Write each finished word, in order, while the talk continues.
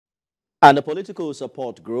And the political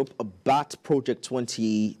support group, BAT Project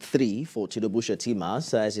 23 for Tinubu Shettima,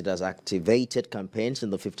 says it has activated campaigns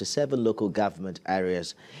in the 57 local government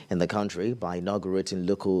areas in the country by inaugurating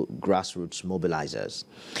local grassroots mobilizers.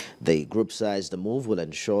 The group says the move will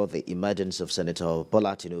ensure the emergence of Senator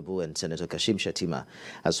Bola Tinubu and Senator Kashim Shettima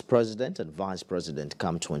as president and vice president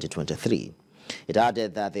come 2023. It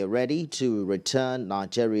added that they're ready to return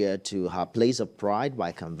Nigeria to her place of pride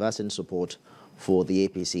by canvassing support for the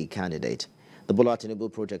APC candidate. The Bola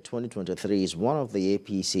Tinubu Project 2023 is one of the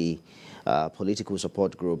APC political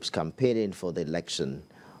support groups campaigning for the election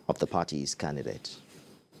of the party's candidate.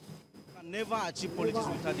 You can never achieve politics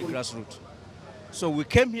without the grassroots. So we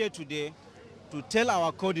came here today to tell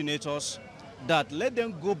our coordinators that let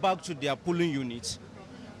them go back to their polling units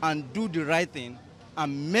and do the right thing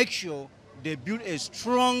and make sure they build a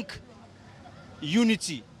strong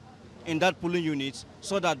unity in that polling unit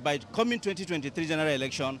so that by coming 2023 general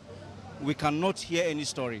election, we cannot hear any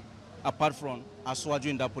story apart from Aswaju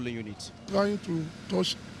in that polling unit. Trying to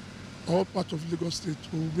touch all parts of Lagos State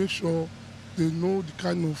to make sure they know the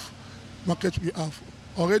kind of market we have.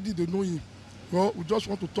 Already they know him. Well, we just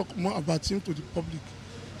want to talk more about him to the public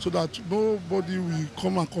so that nobody will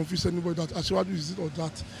come and confuse anybody that Aswaju is it or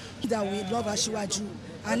that. That we love Aswaju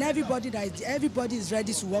and everybody is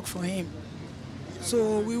ready to work for him.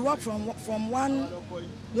 So we work from one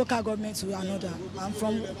local government to another, and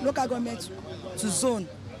from local government to zone,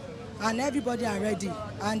 and everybody are ready,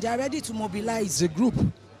 and they are ready to mobilize. As a group,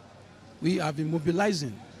 we have been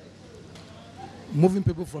mobilizing, moving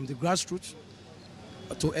people from the grassroots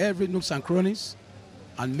to every nooks and crannies,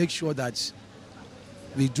 and make sure that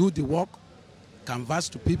we do the work, canvass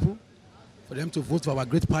to people, for them to vote for our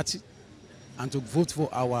great party, and to vote for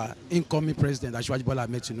our incoming president, Asiwaju Bola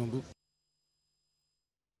Ahmed Tinubu.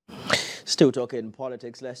 Still talking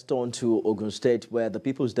politics, let's turn to Ogun State, where the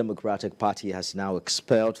People's Democratic Party has now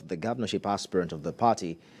expelled the governorship aspirant of the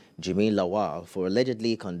party, Jimi Lawal, for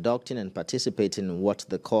allegedly conducting and participating in what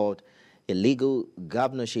they called illegal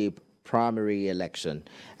governorship primary election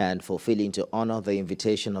and for failing to honor the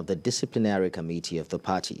invitation of the disciplinary committee of the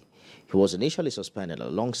party. He was initially suspended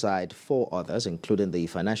alongside 4 others, including the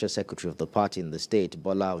financial secretary of the party in the state,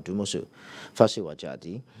 Bola Odumosu, Fasiwa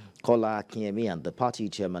Jadi, Kola Akinyemi, and the party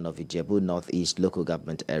chairman of Ijebu Northeast local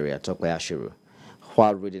government area, Tokwe Ashiru.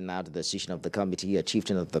 While reading out the decision of the committee, a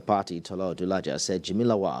chieftain of the party, Tola Odulaja, said Jimi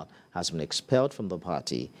Lawal has been expelled from the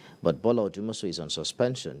party, but Bola Odumosu is on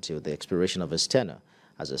suspension till the expiration of his tenure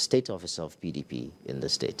as a state officer of PDP in the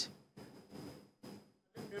state.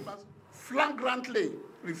 Members flagrantly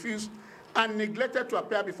refused and neglected to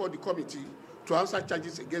appear before the committee to answer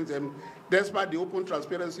charges against them, despite the open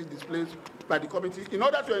transparency displayed by the committee in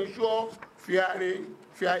order to ensure fair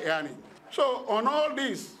hearing. So on all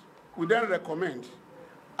this, we then recommended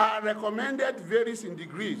varies in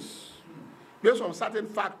degrees based on certain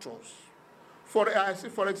factors. For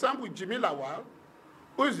example, Jimi Lawal,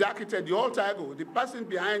 who is the architect, the alter ego, the person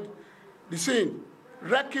behind the scene,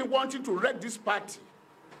 wanting to wreck this party,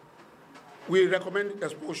 we recommend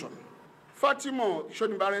expulsion. Fatima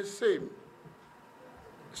Shonibare, same,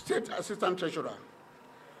 State Assistant Treasurer.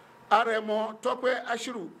 RMO Tokwe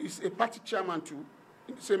Ashiru is a party chairman too,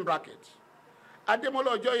 in the same bracket.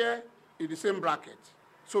 Ademola Ojoye in the same bracket.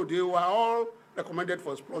 So they were all recommended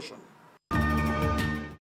for expulsion.